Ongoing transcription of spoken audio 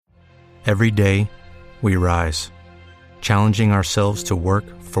Every day, we rise, challenging ourselves to work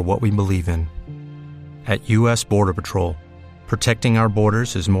for what we believe in. At U.S. Border Patrol, protecting our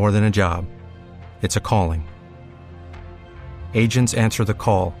borders is more than a job. It's a calling. Agents answer the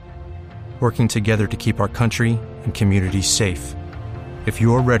call, working together to keep our country and communities safe. If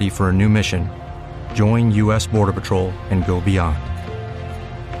you're ready for a new mission, join U.S. Border Patrol and go beyond.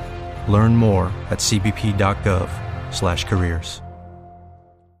 Learn more at cbp.gov/careers.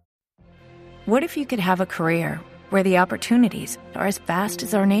 What if you could have a career where the opportunities are as vast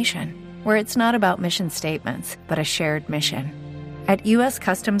as our nation, where it's not about mission statements, but a shared mission? At U.S.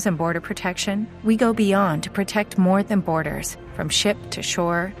 Customs and Border Protection, we go beyond to protect more than borders. From ship to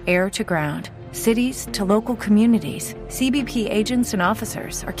shore, air to ground, cities to local communities, CBP agents and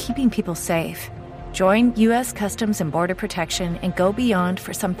officers are keeping people safe. Join U.S. Customs and Border Protection and go beyond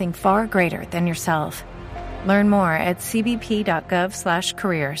for something far greater than yourself. Learn more at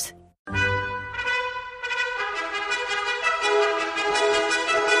cbp.gov/careers.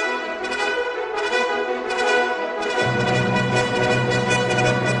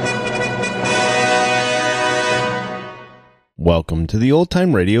 Welcome to the Old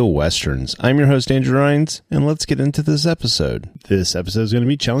Time Radio Westerns. I'm your host, Andrew Rhines, and let's get into this episode. This episode is going to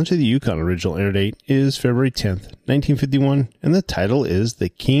be Challenge of the Yukon. Original air date is February 10th, 1951, and the title is The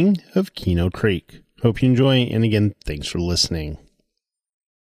King of Keeno Creek. Hope you enjoy, and again, thanks for listening.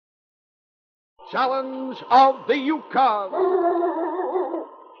 Challenge of the Yukon.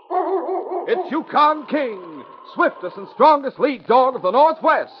 It's Yukon King, swiftest and strongest lead dog of the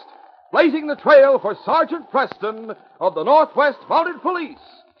Northwest, blazing the trail for Sergeant Preston of the Northwest Mounted Police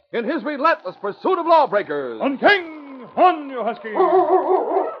in his relentless pursuit of lawbreakers. On King! On, you husky!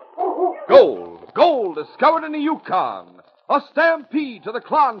 Gold discovered in the Yukon. A stampede to the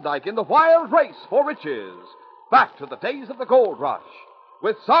Klondike in the wild race for riches. Back to the days of the gold rush,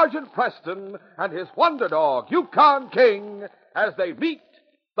 with Sergeant Preston and his wonder dog, Yukon King, as they meet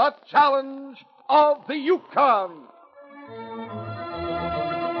the Challenge of the Yukon.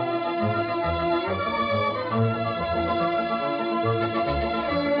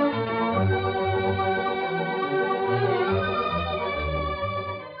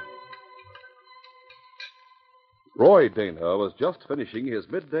 Roy Dana was just finishing his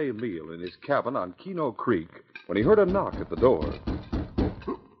midday meal in his cabin on Keeno Creek when he heard a knock at the door.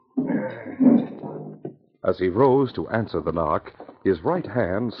 As he rose to answer the knock, his right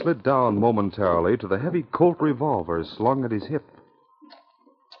hand slid down momentarily to the heavy Colt revolver slung at his hip.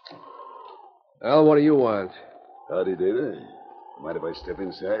 Well, what do you want? Howdy, Dana. Mind if I step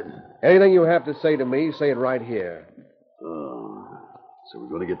inside? Anything you have to say to me, say it right here. Oh, so we're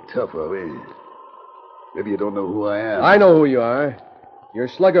going to get tough, are we? Maybe you don't know who I am. I know who you are. You're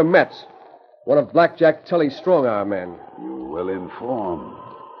Slugger Metz, one of Blackjack Tully's strong-arm men. You're well informed.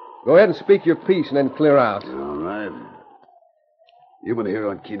 Go ahead and speak your piece and then clear out. All right. You've been here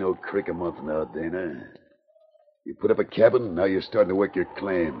on Keeno Creek a month now, Dana. You put up a cabin, now you're starting to work your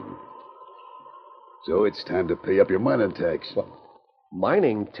claim. So it's time to pay up your mining tax. What?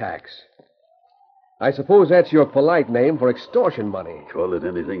 Mining tax? I suppose that's your polite name for extortion money. Call it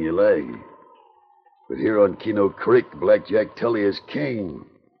anything you like. But here on Keeno Creek, Blackjack Tully is king.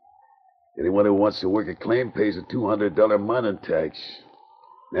 Anyone who wants to work a claim pays a $200 mining tax.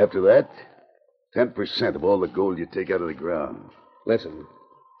 And after that, 10% of all the gold you take out of the ground. Listen,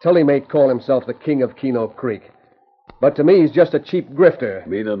 Tully may call himself the king of Keeno Creek, but to me he's just a cheap grifter.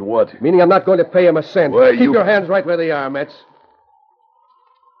 Meaning what? Meaning I'm not going to pay him a cent. Why, Keep your hands right where they are, Metz.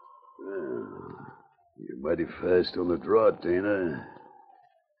 You're mighty fast on the draw, Dana.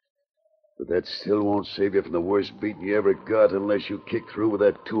 But that still won't save you from the worst beating you ever got unless you kick through with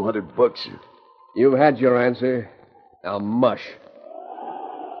that $200. You've had your answer. Now mush.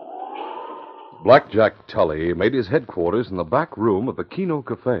 Blackjack Tully made his headquarters in the back room of the Keeno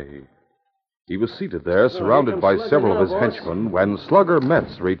Cafe. He was seated there, surrounded by several of his henchmen, when Slugger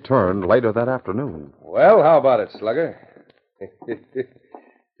Metz returned later that afternoon. Well, how about it, Slugger?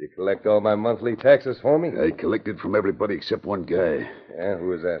 You collect all my monthly taxes for me? I collected from everybody except one guy. Yeah,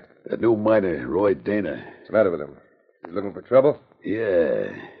 who is that? That new miner, Roy Dana. What's the matter with him? He's looking for trouble?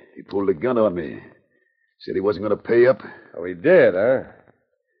 Yeah. He pulled a gun on me. Said he wasn't going to pay up. Oh, he did, huh?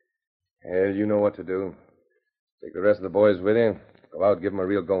 Well, you know what to do. Take the rest of the boys with you. Go out, give him a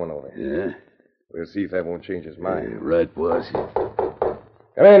real going over. Yeah? We'll see if that won't change his mind. Yeah, right, boss.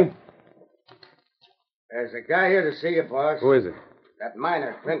 Come in. There's a guy here to see you, boss. Who is it? That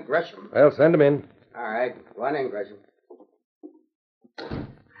miner, Clint Gresham. Well, send him in. All right. Go on in, Gresham.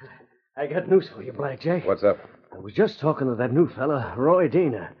 I got news for you, Blackjack. What's up? I was just talking to that new fella, Roy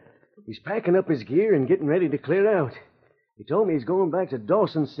Dana. He's packing up his gear and getting ready to clear out. He told me he's going back to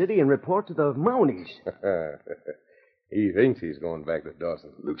Dawson City and report to the Mounties. He thinks he's going back to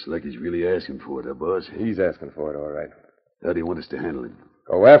Dawson. Looks like he's really asking for it, huh, boss? He's asking for it, all right. How do you want us to handle him?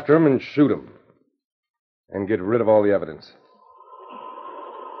 Go after him and shoot him. And get rid of all the evidence.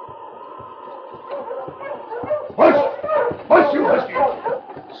 Push, you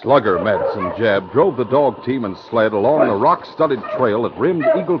husky! Slugger, Metz, and Jeb drove the dog team and sled along the rock-studded trail that rimmed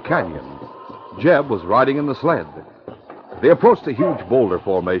Eagle Canyon. Jeb was riding in the sled. They approached a huge boulder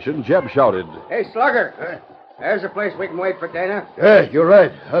formation. Jeb shouted, Hey, Slugger. There's a place we can wait for Dana. Yeah, you're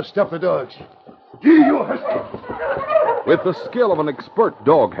right. I'll stop the dogs. You husky! With the skill of an expert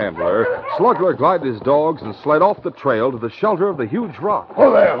dog handler, Slugger glided his dogs and sled off the trail to the shelter of the huge rock.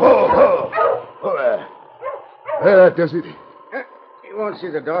 Hold there, hold there. There, that does it. You won't see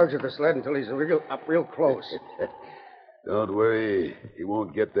the dogs or the sled until he's up real close. Don't worry. He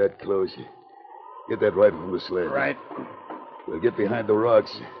won't get that close. Get that rifle from the sled. Right. We'll get behind the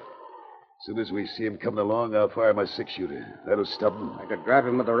rocks. As soon as we see him coming along, I'll fire my six-shooter. That'll stop him. I could grab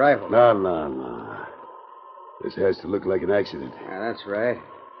him with the rifle. No. This has to look like an accident. Yeah, that's right.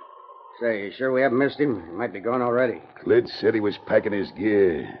 Say, you sure we haven't missed him? He might be gone already. Clint said he was packing his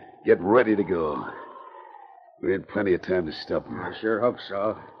gear. Get ready to go. We had plenty of time to stop him. I sure hope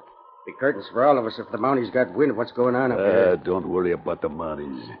so. Be curtains for all of us if the Mounties got wind of what's going on up here. Don't worry about the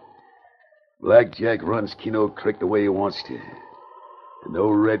Mounties. Black Jack runs Keeno Creek the way he wants to. And no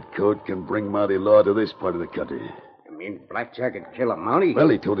redcoat can bring Mountie law to this part of the country. You mean Blackjack could kill a Mountie? Well,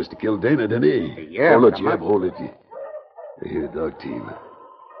 he told us to kill Dana, didn't he? Yeah. Hold it, Jeb, hold it. Here, dog team.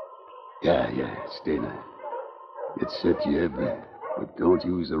 Yeah, it's Dana. Get set, Jeb. But don't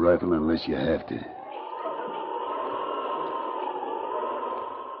use the rifle unless you have to.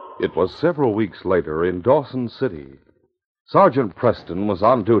 It was several weeks later in Dawson City. Sergeant Preston was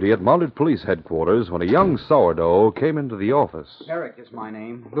on duty at Mounted Police Headquarters when a young sourdough came into the office. Herrick is my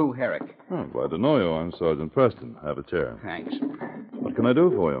name. Lou Herrick. Oh, glad to know you. I'm Sergeant Preston. Have a chair. Thanks. What can I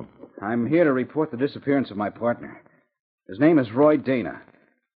do for you? I'm here to report the disappearance of my partner. His name is Roy Dana.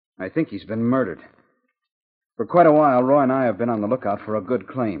 I think he's been murdered. For quite a while, Roy and I have been on the lookout for a good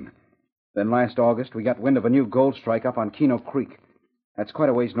claim. Then last August, we got wind of a new gold strike up on Keeno Creek. That's quite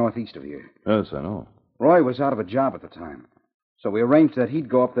a ways northeast of here. Yes, I know. Roy was out of a job at the time. So we arranged that he'd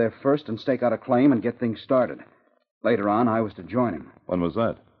go up there first and stake out a claim and get things started. Later on, I was to join him. When was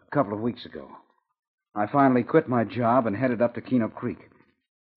that? A couple of weeks ago. I finally quit my job and headed up to Keeno Creek.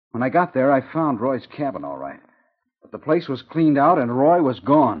 When I got there, I found Roy's cabin all right. But the place was cleaned out and Roy was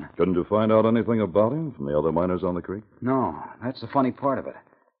gone. Couldn't you find out anything about him from the other miners on the creek? No, that's the funny part of it.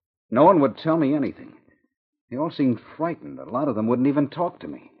 No one would tell me anything. They all seemed frightened. A lot of them wouldn't even talk to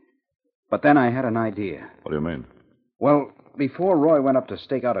me. But then I had an idea. What do you mean? Well, before Roy went up to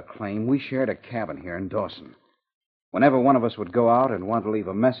stake out a claim, we shared a cabin here in Dawson. Whenever one of us would go out and want to leave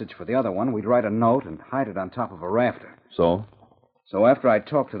a message for the other one, we'd write a note and hide it on top of a rafter. So? So after I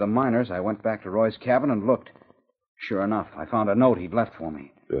talked to the miners, I went back to Roy's cabin and looked. Sure enough, I found a note he'd left for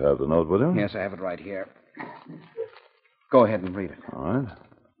me. Do you have the note with you? Yes, I have it right here. Go ahead and read it. All right.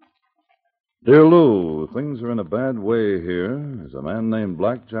 Dear Lou, things are in a bad way here. There's a man named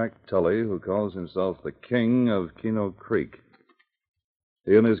Blackjack Tully who calls himself the King of Keeno Creek.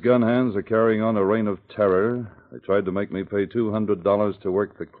 He and his gun hands are carrying on a reign of terror. They tried to make me pay $200 to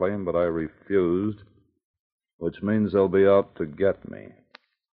work the claim, but I refused, which means they'll be out to get me.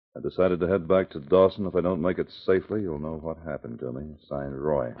 I decided to head back to Dawson. If I don't make it safely, you'll know what happened to me. Signed,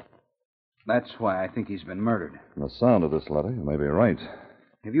 Roy. That's why I think he's been murdered. From the sound of this letter, you may be right.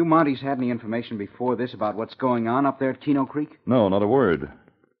 Have you Mounties had any information before this about what's going on up there at Keeno Creek? No, not a word.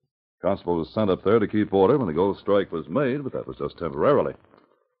 Constable was sent up there to keep order when the gold strike was made, but that was just temporarily.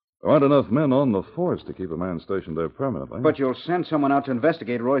 There aren't enough men on the force to keep a man stationed there permanently. But you'll send someone out to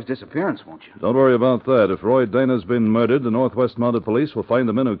investigate Roy's disappearance, won't you? Don't worry about that. If Roy Dana's been murdered, the Northwest Mounted Police will find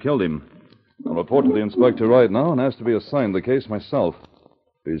the men who killed him. I'll report to the inspector right now and ask to be assigned the case myself.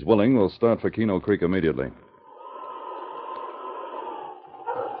 If he's willing, we'll start for Keeno Creek immediately.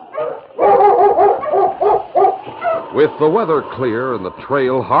 With the weather clear and the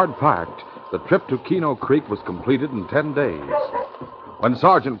trail hard packed, the trip to Keeno Creek was completed in 10 days. When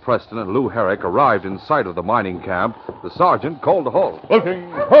Sergeant Preston and Lou Herrick arrived in sight of the mining camp, the sergeant called a halt. Looking.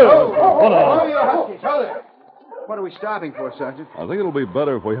 What are we stopping for, Sergeant? I think it'll be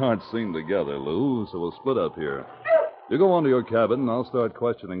better if we aren't seen together, Lou, so we'll split up here. You go on to your cabin, and I'll start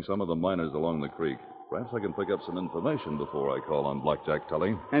questioning some of the miners along the creek. Perhaps I can pick up some information before I call on Blackjack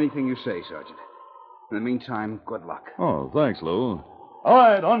Tully. Anything you say, Sergeant. In the meantime, good luck. Oh, thanks, Lou. All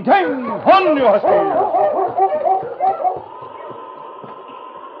right, on 10. On, you huskies.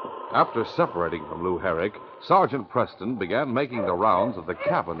 After separating from Lou Herrick, Sergeant Preston began making the rounds of the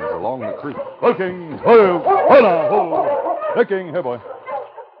cabins along the creek. Looking, ho, looking, here, boy.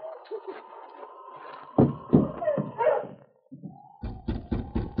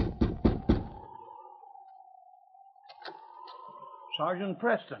 Sergeant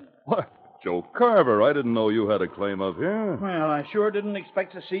Preston. What? Joe Carver, I didn't know you had a claim up here. Well, I sure didn't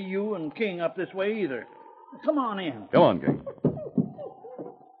expect to see you and King up this way either. Come on in. Come on, King.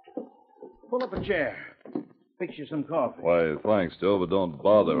 Pull up a chair. Fix you some coffee. Why, thanks, Joe, but don't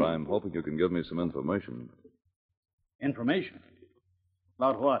bother. I'm hoping you can give me some information. Information?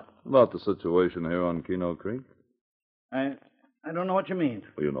 About what? About the situation here on Keeno Creek. I don't know what you mean.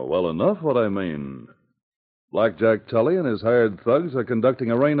 Well, you know well enough what I mean. Blackjack Tully and his hired thugs are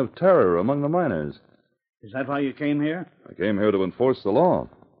conducting a reign of terror among the miners. Is that why you came here? I came here to enforce the law.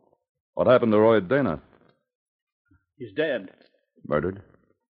 What happened to Roy Dana? He's dead. Murdered?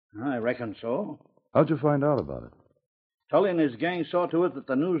 I reckon so. How'd you find out about it? Tully and his gang saw to it that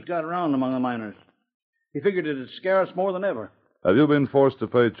the news got around among the miners. He figured it'd scare us more than ever. Have you been forced to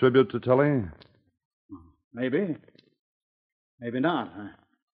pay tribute to Tully? Maybe. Maybe not.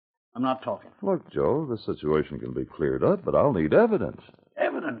 I'm not talking. Look, Joe, this situation can be cleared up, but I'll need evidence.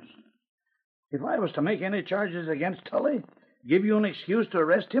 Evidence? If I was to make any charges against Tully, give you an excuse to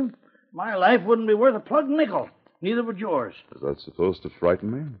arrest him, my life wouldn't be worth a plug nickel. Neither would yours. Is that supposed to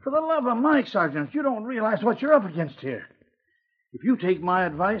frighten me? For the love of Mike, Sergeant, you don't realize what you're up against here. If you take my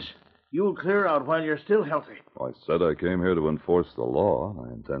advice, you'll clear out while you're still healthy. I said I came here to enforce the law, and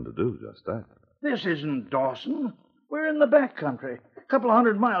I intend to do just that. This isn't Dawson. We're in the back country, a couple of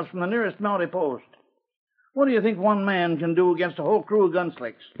 100 miles from the nearest Mountie post. What do you think one man can do against a whole crew of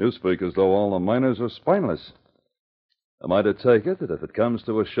gunslicks? You speak as though all the miners are spineless. Am I to take it that if it comes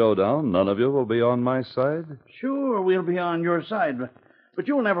to a showdown, none of you will be on my side? Sure, we'll be on your side, but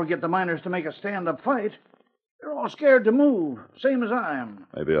you'll never get the miners to make a stand-up fight. They're all scared to move, same as I am.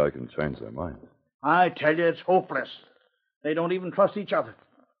 Maybe I can change their minds. I tell you, it's hopeless. They don't even trust each other.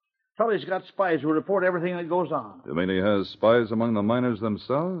 Tully's got spies who report everything that goes on. You mean he has spies among the miners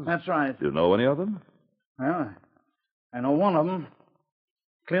themselves? That's right. Do you know any of them? Well, I know one of them.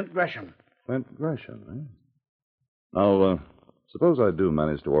 Clint Gresham. Clint Gresham, eh? Now, suppose I do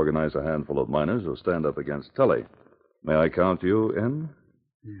manage to organize a handful of miners who'll stand up against Tully. May I count you in?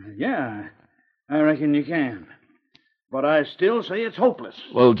 Yeah, I reckon you can. But I still say it's hopeless.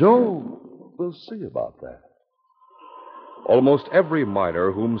 Well, Joe, we'll see about that. Almost every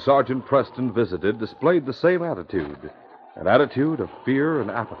miner whom Sergeant Preston visited displayed the same attitude, an attitude of fear and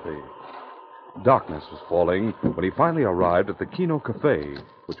apathy. Darkness was falling when he finally arrived at the Keeno Cafe,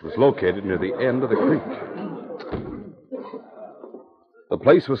 which was located near the end of the creek. The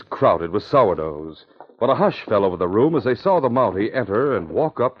place was crowded with sourdoughs, but a hush fell over the room as they saw the Mountie enter and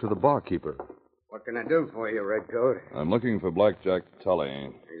walk up to the barkeeper. What can I do for you, Redcoat? I'm looking for Blackjack Tully.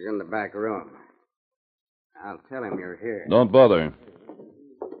 He's in the back room. I'll tell him you're here. Don't bother.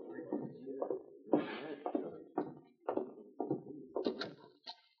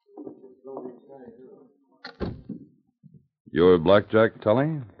 You're Blackjack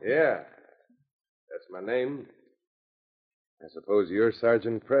Tully? Yeah. That's my name. I suppose you're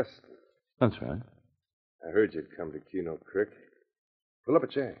Sergeant Preston. That's right. I heard you'd come to Keeno Creek. Pull up a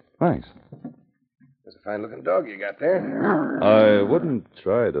chair. Thanks. That's a fine-looking dog you got there. I wouldn't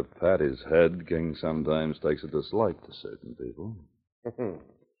try to pat his head. King sometimes takes a dislike to certain people.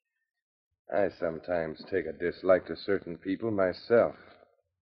 I sometimes take a dislike to certain people myself.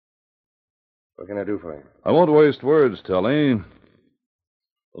 What can I do for you? I won't waste words, Tully.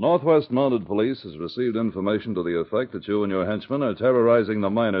 The Northwest Mounted Police has received information to the effect that you and your henchmen are terrorizing the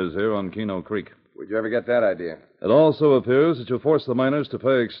miners here on Keeno Creek. Where'd you ever get that idea? It also appears that you force the miners to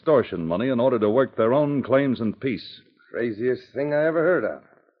pay extortion money in order to work their own claims in peace. Craziest thing I ever heard of.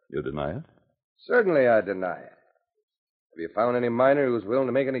 You deny it? Certainly I deny it. Have you found any miner who's willing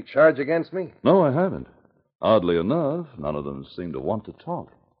to make any charge against me? No, I haven't. Oddly enough, none of them seem to want to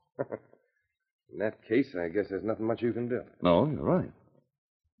talk. In that case, I guess there's nothing much you can do. No, you're right.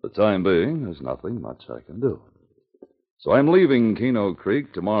 For the time being, there's nothing much I can do. So I'm leaving Keeno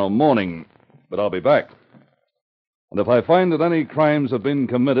Creek tomorrow morning, but I'll be back. And if I find that any crimes have been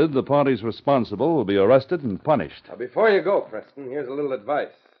committed, the parties responsible will be arrested and punished. Now, before you go, Preston, here's a little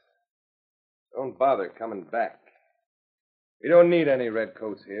advice. Don't bother coming back. We don't need any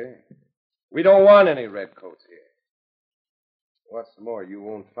redcoats here. We don't want any redcoats here. What's more, you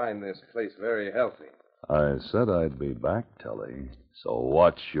won't find this place very healthy. I said I'd be back, Tully, so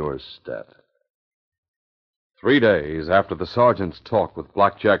watch your step. 3 days after the sergeant's talk with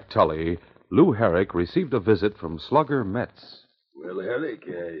Blackjack Tully, Lou Herrick received a visit from Slugger Metz. Well, Herrick,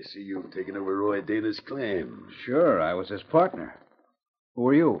 I see you've taken over Roy Dana's claim. Sure, I was his partner. Who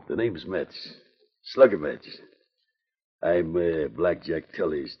are you? The name's Metz. Slugger Metz. I'm Blackjack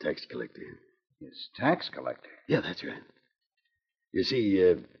Tully's tax collector. His tax collector? Yeah, that's right. You see,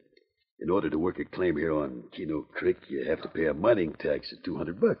 in order to work a claim here on Keeno Creek, you have to pay a mining tax of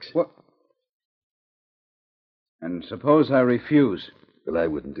 $200. What? And suppose I refuse? Well, I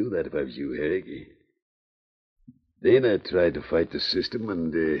wouldn't do that if I was you, Herrick. Dana tried to fight the system,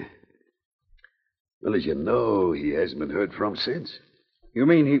 and, well, as you know, he hasn't been heard from since. You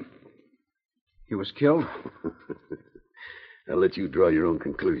mean he was killed? I'll let you draw your own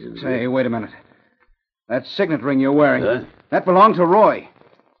conclusions. Say, wait a minute. That signet ring you're wearing, Huh? that belonged to Roy.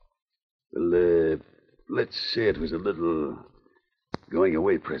 Well, let's say it was a little going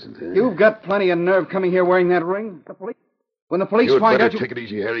away present, huh? You've got plenty of nerve coming here wearing that ring. When the police You'd find better out you... take it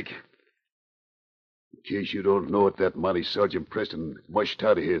easy, Herrick. In case you don't know it, that Monty Sergeant Preston mushed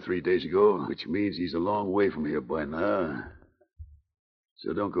out of here 3 days ago, which means he's a long way from here by now.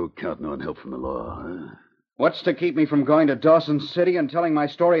 So don't go counting on help from the law, huh? What's to keep me from going to Dawson City and telling my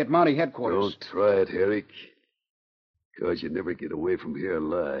story at Mountie headquarters? Don't try it, Herrick. Because you never get away from here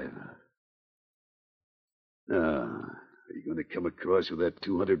alive. Now, are you going to come across with that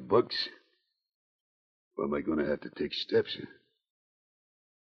 $200? Or am I going to have to take steps?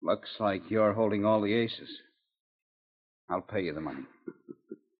 Looks like you're holding all the aces. I'll pay you the money.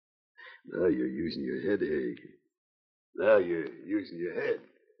 Now you're using your head, Herrick. Now you're using your head.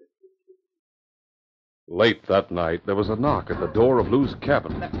 Late that night, there was a knock at the door of Lou's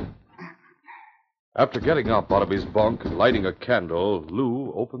cabin. After getting up out of his bunk and lighting a candle,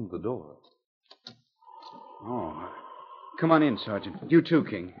 Lou opened the door. Oh. Come on in, Sergeant. You too,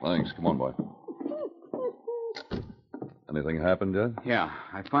 King. Thanks. Come on, boy. Anything happened yet? Yeah,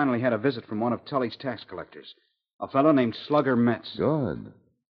 I finally had a visit from one of Tully's tax collectors. A fellow named Slugger Metz. Good.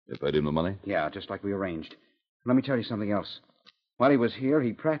 You paid him the money? Yeah, just like we arranged. Let me tell you something else. While he was here,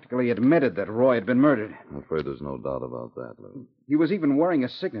 he practically admitted that Roy had been murdered. I'm afraid there's no doubt about that, Lou. He was even wearing a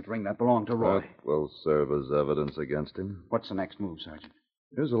signet ring that belonged to Roy. That will serve as evidence against him. What's the next move, Sergeant?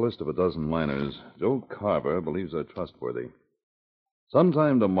 Here's a list of a dozen miners. Joe Carver believes they're trustworthy.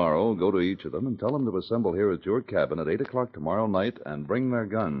 Sometime tomorrow, go to each of them and tell them to assemble here at your cabin at 8 o'clock tomorrow night and bring their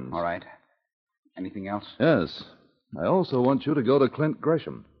guns. All right. Anything else? Yes. I also want you to go to Clint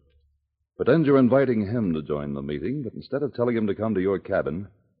Gresham. Pretend you're inviting him to join the meeting, but instead of telling him to come to your cabin,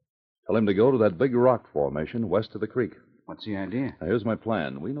 tell him to go to that big rock formation west of the creek. What's the idea? Now, here's my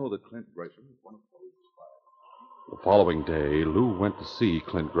plan. We know that Clint Gresham is one of those spies. The following day, Lou went to see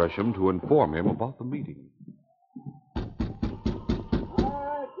Clint Gresham to inform him about the meeting. Just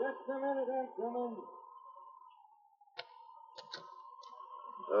a minute, gentlemen.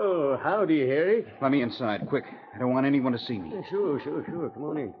 Oh, howdy, Harry. Let me inside, quick. I don't want anyone to see me. Sure. Come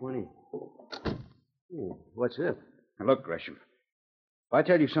on in. What's up? Now, look, Gresham. If I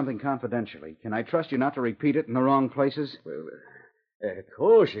tell you something confidentially, can I trust you not to repeat it in the wrong places? Well, of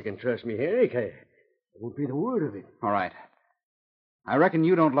course you can trust me, Harry. I won't be the word of it. All right. I reckon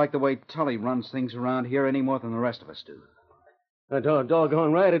you don't like the way Tully runs things around here any more than the rest of us do.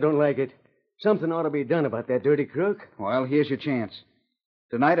 Doggone right I don't like it. Something ought to be done about that dirty crook. Well, here's your chance.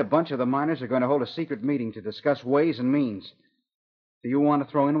 Tonight, a bunch of the miners are going to hold a secret meeting to discuss ways and means. Do you want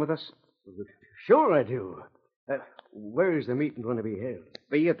to throw in with us? Sure I do. Where's the meeting going to be held?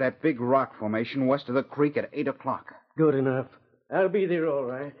 Be at that big rock formation west of the creek at 8 o'clock. Good enough. I'll be there all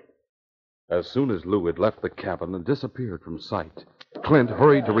right. As soon as Lou had left the cabin and disappeared from sight, Clint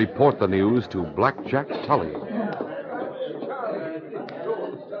hurried to report the news to Blackjack Tully.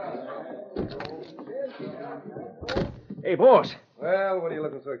 Hey, boss. Well, what are you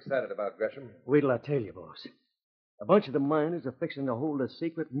looking so excited about, Gresham? Wait till I tell you, boss. A bunch of the miners are fixing to hold a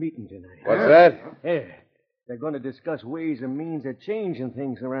secret meeting tonight. What's that? Yeah. They're going to discuss ways and means of changing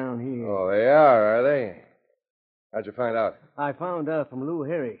things around here. Oh, they are they? How'd you find out? I found out from Lou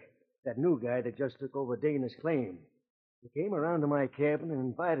Herrick, that new guy that just took over Dana's claim. He came around to my cabin and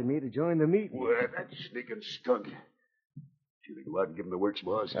invited me to join the meeting. Well, that sneaking skunk. Should we go out and give him the works,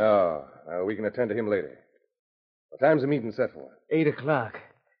 boss? Oh, we can attend to him later. What time's the meeting set for? 8 o'clock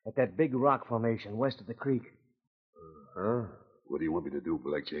at that big rock formation west of the creek. Huh? What do you want me to do,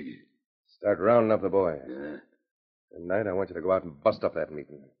 Blackjack? Start rounding up the boys. Yeah. Tonight, I want you to go out and bust up that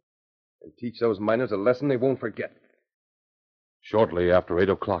meeting. And teach those miners a lesson they won't forget. Shortly after 8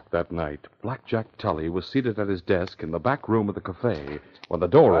 o'clock that night, Blackjack Tully was seated at his desk in the back room of the cafe when the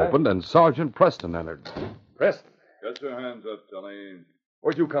door opened and Sergeant Preston entered. Preston? Get your hands up, Tully.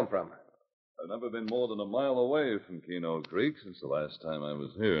 Where'd you come from? I've never been more than a mile away from Keeno Creek since the last time I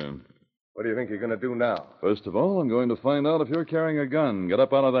was here. What do you think you're going to do now? First of all, I'm going to find out if you're carrying a gun. Get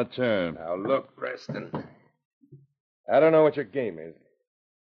up out of that chair. Now, look, Preston. I don't know what your game is,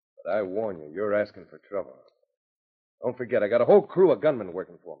 but I warn you, you're asking for trouble. Don't forget, I got a whole crew of gunmen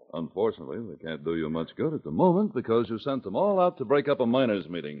working for me. Unfortunately, they can't do you much good at the moment because you sent them all out to break up a miners'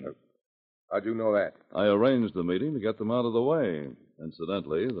 meeting. How'd you know that? I arranged the meeting to get them out of the way.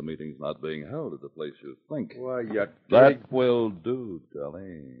 Incidentally, the meeting's not being held at the place you think. Why, you That will do,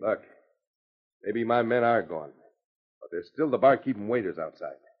 Tully. Look, maybe my men are gone, but there's still the barkeeping waiters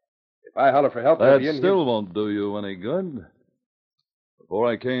outside. If I holler for help, they'll That be in still won't do you any good. Before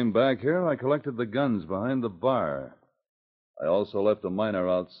I came back here, I collected the guns behind the bar. I also left a miner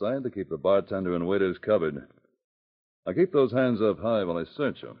outside to keep the bartender and waiters covered. Now keep those hands up high while I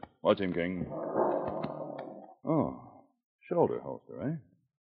search you. Watch him, King. Oh, shoulder holster, eh?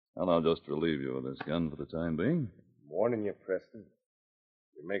 Well, I'll just relieve you of this gun for the time being. Warning you, Preston.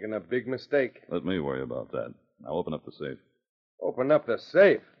 You're making a big mistake. Let me worry about that. Now open up the safe. Open up the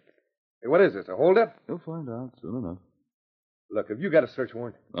safe. Hey, what is this, a holdup? You'll find out soon enough. Look, have you got a search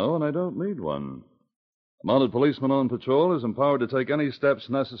warrant? No, and I don't need one. A mounted policeman on patrol is empowered to take any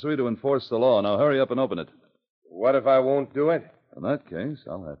steps necessary to enforce the law. Now hurry up and open it. What if I won't do it? In that case,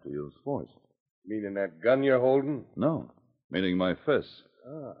 I'll have to use force. Meaning that gun you're holding? No, meaning my fists.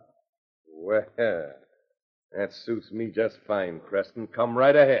 Ah. Well, that suits me just fine, Preston. Come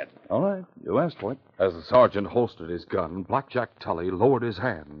right ahead. All right, you asked for it. As the sergeant holstered his gun, Blackjack Tully lowered his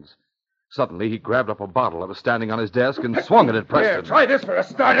hands. Suddenly, he grabbed up a bottle that was standing on his desk and swung it at Preston. Here, try this for a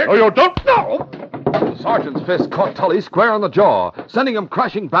starter. Oh, you don't know! The sergeant's fist caught Tully square on the jaw, sending him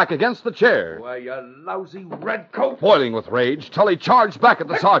crashing back against the chair. Why, you lousy redcoat. Boiling with rage, Tully charged back at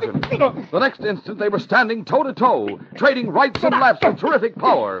the sergeant. The next instant, they were standing toe-to-toe, trading rights and lefts with terrific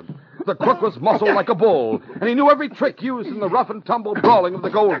power. The crook was muscled like a bull, and he knew every trick used in the rough-and-tumble brawling of the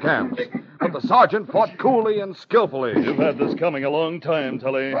gold camps. But the sergeant fought coolly and skillfully. You've had this coming a long time,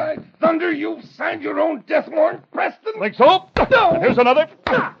 Tully. By thunder, you've signed your own death warrant, Preston. Think so? No. Here's another.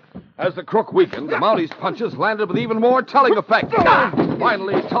 As the crook weakened, the Mounties' punches landed with even more telling effect.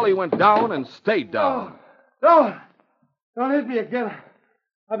 Finally, Tully went down and stayed down. No, don't hit me again.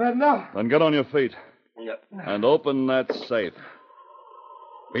 I've had enough. Then get on your feet. And open that safe.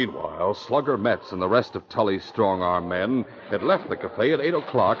 Meanwhile, Slugger Metz and the rest of Tully's strong-arm men had left the cafe at 8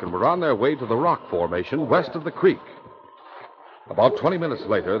 o'clock and were on their way to the rock formation west of the creek. About 20 minutes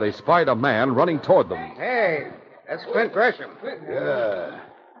later, they spied a man running toward them. Hey, that's Clint Gresham. Yeah.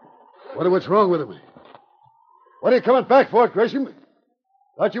 Wonder what's wrong with him. What are you coming back for, Gresham?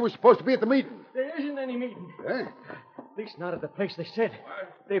 Thought you were supposed to be at the meeting. There isn't any meeting. Eh? At least not at the place they said.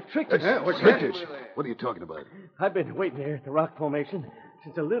 They've tricked us. What's tricked us? What are you talking about? I've been waiting here at the rock formation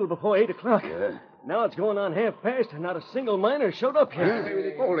since a little before 8 o'clock. Yeah? Now it's going on 1:30, and not a single miner showed up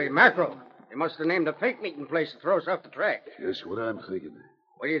here. Holy mackerel. They must have named a fake meeting place to throw us off the track. Just what I'm thinking.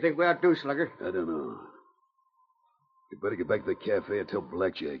 What do you think we ought to do, Slugger? I don't know. You better get back to the cafe and tell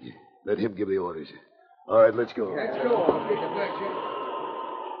Blackjack. Let him give the orders. All right, let's go. Let's go.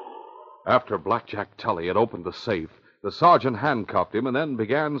 After Blackjack Tully had opened the safe, the sergeant handcuffed him and then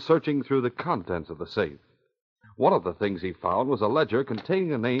began searching through the contents of the safe. One of the things he found was a ledger containing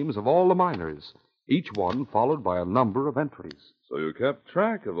the names of all the miners, each one followed by a number of entries. So you kept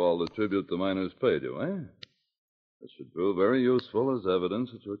track of all the tribute the miners paid you, eh? This should prove very useful as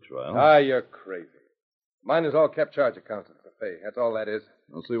evidence at your trial. Ah, you're crazy. Miners all kept charge accounts at the cafe. That's all that is.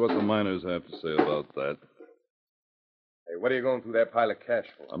 I'll see what the miners have to say about that. Hey, what are you going through that pile of cash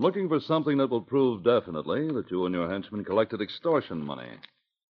for? I'm looking for something that will prove definitely that you and your henchmen collected extortion money.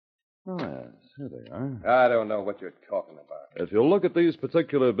 Oh, yes, here they are. I don't know what you're talking about. If you'll look at these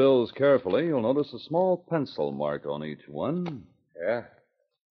particular bills carefully, you'll notice a small pencil mark on each one. Yeah?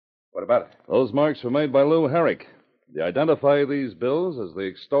 What about it? Those marks were made by Lou Herrick. They identify these bills as the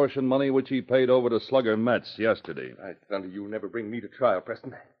extortion money which he paid over to Slugger Metz yesterday. I thunder you'll never bring me to trial,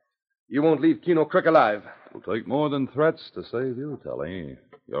 Preston. You won't leave Keeno Crick alive. It'll take more than threats to save you, Tully.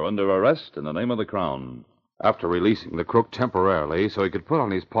 You're under arrest in the name of the Crown. After releasing the crook temporarily so he could put on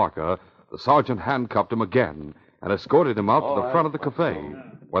his parka, the sergeant handcuffed him again and escorted him out to the front of the cafe,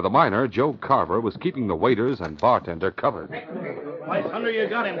 where the miner, Joe Carver, was keeping the waiters and bartender covered. Why thunder you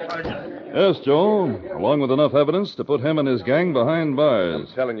got him, Sergeant? Yes, Joe, along with enough evidence to put him and his gang behind bars.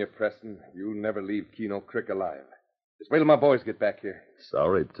 I'm telling you, Preston, you'll never leave Keeno Crick alive. Just wait till my boys get back here.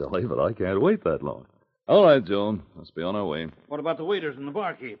 Sorry, Tully, but I can't wait that long. All right, Joe. Let's be on our way. What about the waiters and the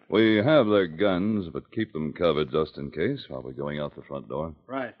barkeep? We have their guns, but keep them covered just in case while we're going out the front door.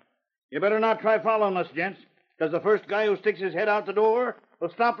 Right. You better not try following us, gents, because the first guy who sticks his head out the door will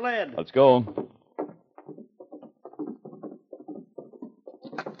stop lead. Let's go.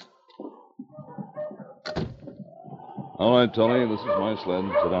 All right, Tully, this is my sled.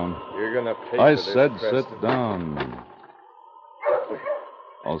 Sit down. You're going to pay I for this, said Preston. sit down.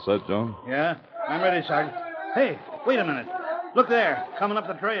 All set, Joe? Yeah, I'm ready, Sergeant. Hey, wait a minute. Look there, coming up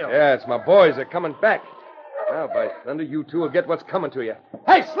the trail. Yeah, it's my boys. They're coming back. Now, by thunder, you two will get what's coming to you.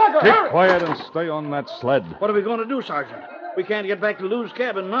 Hey, Slugger, Keep hurry! quiet and stay on that sled. What are we going to do, Sergeant? We can't get back to Lou's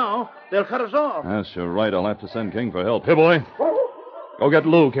cabin now. They'll cut us off. Yes, you're right. I'll have to send King for help. Here, boy. Go get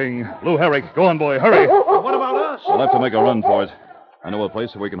Lou, King. Lou Herrick. Go on, boy. Hurry. What about us? We'll have to make a run for it. I know a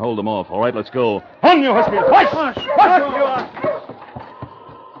place where we can hold them off. All right, let's go. On, you huskies! Hush!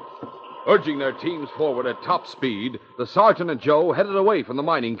 Urging their teams forward at top speed, the sergeant and Joe headed away from the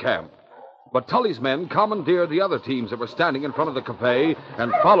mining camp. But Tully's men commandeered the other teams that were standing in front of the cafe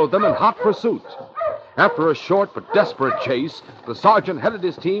and followed them in hot pursuit. After a short but desperate chase, the sergeant headed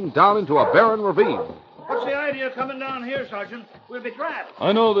his team down into a barren ravine. What's the idea of coming down here, Sergeant? We'll be trapped.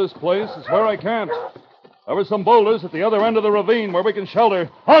 I know this place. It's where I camped. There were some boulders at the other end of the ravine where we can shelter.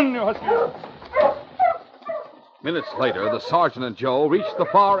 On, you huskies! Minutes later, the sergeant and Joe reached the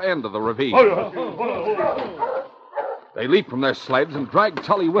far end of the ravine. They leaped from their sleds and dragged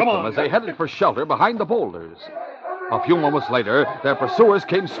Tully with them as they headed for shelter behind the boulders. A few moments later, their pursuers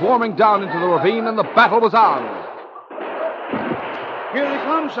came swarming down into the ravine, and the battle was on. Here they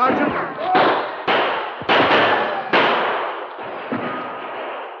come, Sergeant.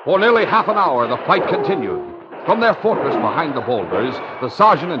 For nearly half an hour, the fight continued. From their fortress behind the boulders, the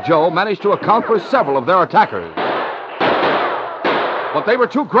sergeant and Joe managed to account for several of their attackers. But they were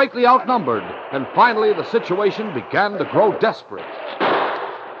too greatly outnumbered, and finally the situation began to grow desperate.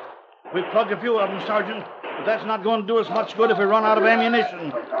 We've plugged a few of them, Sergeant, but that's not going to do us much good if we run out of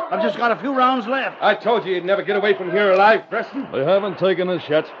ammunition. I've just got a few rounds left. I told you you'd never get away from here alive, Preston. They haven't taken us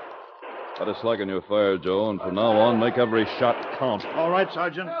yet. Better slacken your fire, Joe, and from now on, make every shot count. All right,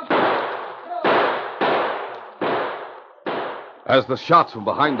 Sergeant. As the shots from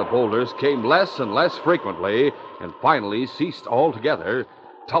behind the boulders came less and less frequently and finally ceased altogether,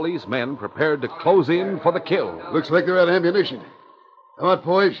 Tully's men prepared to close in for the kill. Looks like they're out of ammunition. Come on,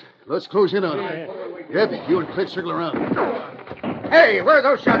 boys. Let's close in on them. Yep, you and Clint circle around. Hey, where are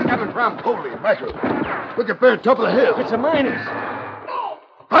those shots coming from? Holy mackerel. Look up there on top of the hill. It's a miners.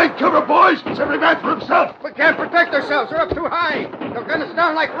 Find cover, boys. It's every man for himself. We can't protect ourselves. They're up too high. They'll gun us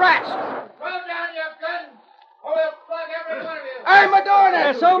down like rats. Well down, you guns, or we'll plug every one of you. I'm a doing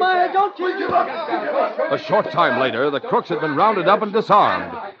it. So, Miner, don't you give up. A short time later, the crooks had been rounded up and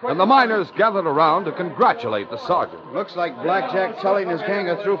disarmed, and the miners gathered around to congratulate the sergeant. Looks like Blackjack Tully and his gang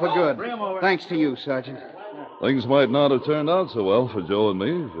are through for good. Thanks to you, Sergeant. Things might not have turned out so well for Joe and me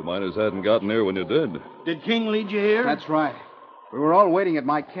if you miners hadn't gotten here when you did. Did King lead you here? That's right. We were all waiting at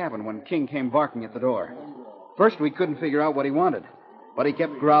my cabin when King came barking at the door. First, we couldn't figure out what he wanted, but he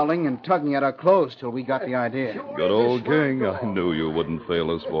kept growling and tugging at our clothes till we got the idea. Good old King. I knew you wouldn't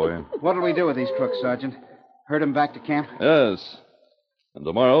fail us, boy. What'll we do with these crooks, Sergeant? Herd them back to camp? Yes. And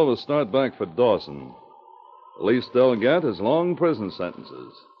tomorrow we'll start back for Dawson. The least they'll get is long prison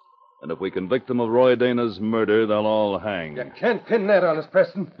sentences. And if we convict them of Roy Dana's murder, they'll all hang. You can't pin that on us,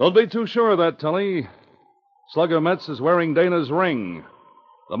 Preston. Don't be too sure of that, Tully. Slugger Metz is wearing Dana's ring.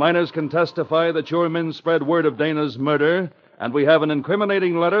 The miners can testify that your men spread word of Dana's murder, and we have an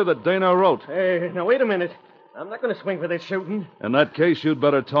incriminating letter that Dana wrote. Hey, now, wait a minute. I'm not going to swing for this shooting. In that case, you'd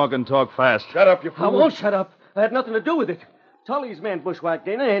better talk and talk fast. Shut up, you fool. I won't shut up. I had nothing to do with it. Tully's men bushwhacked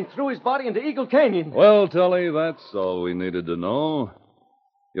Dana and threw his body into Eagle Canyon. Well, Tully, that's all we needed to know.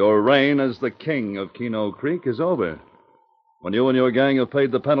 Your reign as the king of Keeno Creek is over. When you and your gang have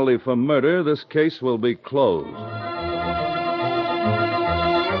paid the penalty for murder, this case will be closed.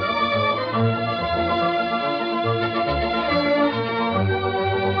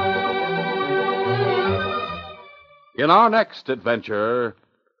 In our next adventure,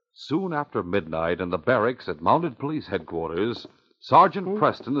 soon after midnight in the barracks at Mounted Police Headquarters, Sergeant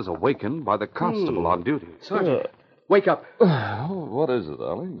Preston is awakened by the constable on duty. Sergeant, wake up. What is it,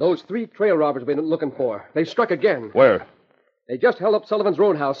 Ollie? Those 3 trail robbers we've been looking for. They struck again. Where? They just held up Sullivan's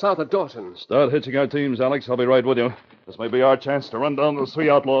Roadhouse south of Dawson. Start hitching our teams, Alex. I'll be right with you. This may be our chance to run down those 3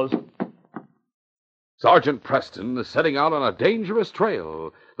 outlaws. Sergeant Preston is setting out on a dangerous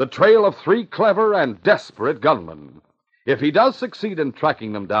trail, the trail of 3 clever and desperate gunmen. If he does succeed in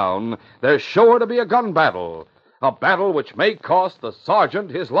tracking them down, there's sure to be a gun battle, a battle which may cost the sergeant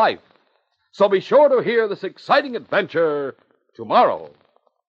his life. So be sure to hear this exciting adventure tomorrow.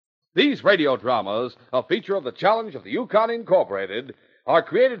 These radio dramas, a feature of the Challenge of the Yukon Incorporated, are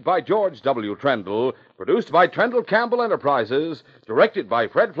created by George W. Trendle, produced by Trendle Campbell Enterprises, directed by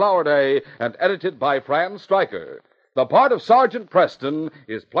Fred Flowerday, and edited by Franz Stryker. The part of Sergeant Preston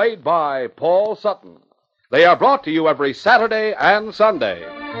is played by Paul Sutton. They are brought to you every Saturday and Sunday.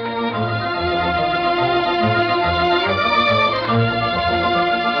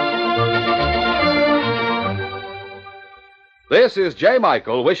 This is J.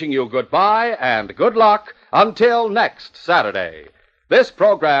 Michael wishing you goodbye and good luck until next Saturday. This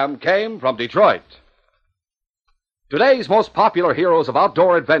program came from Detroit. Today's most popular heroes of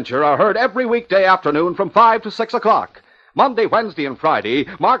outdoor adventure are heard every weekday afternoon from 5 to 6 o'clock. Monday, Wednesday, and Friday,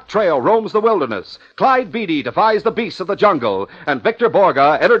 Mark Trail roams the wilderness, Clyde Beatty defies the beasts of the jungle, and Victor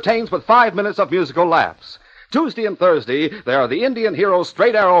Borga entertains with 5 minutes of musical laughs. Tuesday and Thursday, there are the Indian heroes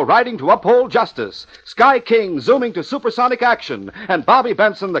Straight Arrow riding to uphold justice, Sky King zooming to supersonic action, and Bobby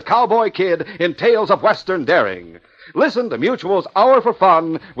Benson, the cowboy kid, in tales of Western daring. Listen to Mutual's Hour for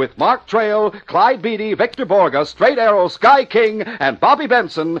Fun with Mark Trail, Clyde Beatty, Victor Borga, Straight Arrow, Sky King, and Bobby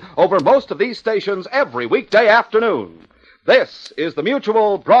Benson over most of these stations every weekday afternoon. This is the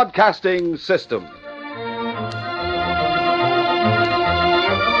Mutual Broadcasting System.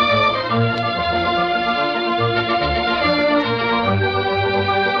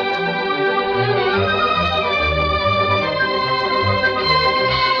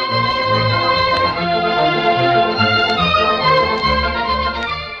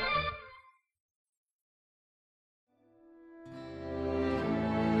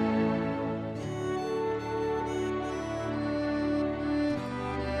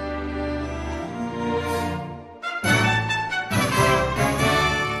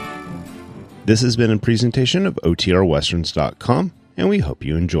 This has been a presentation of OTRWesterns.com, and we hope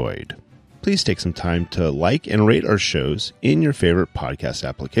you enjoyed. Please take some time to like and rate our shows in your favorite podcast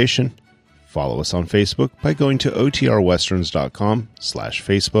application. Follow us on Facebook by going to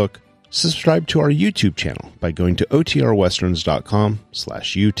OTRWesterns.com/Facebook. Subscribe to our YouTube channel by going to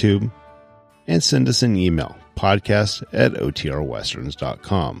OTRWesterns.com/YouTube. And send us an email,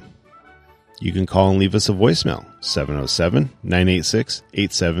 podcast@OTRWesterns.com. You can call and leave us a voicemail,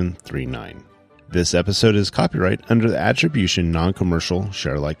 707-986-8739. This episode is copyright under the Attribution Non-Commercial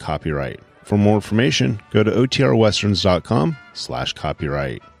Share-alike copyright. For more information, go to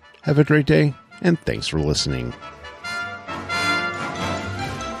OTRWesterns.com/copyright. Have a great day, and thanks for listening.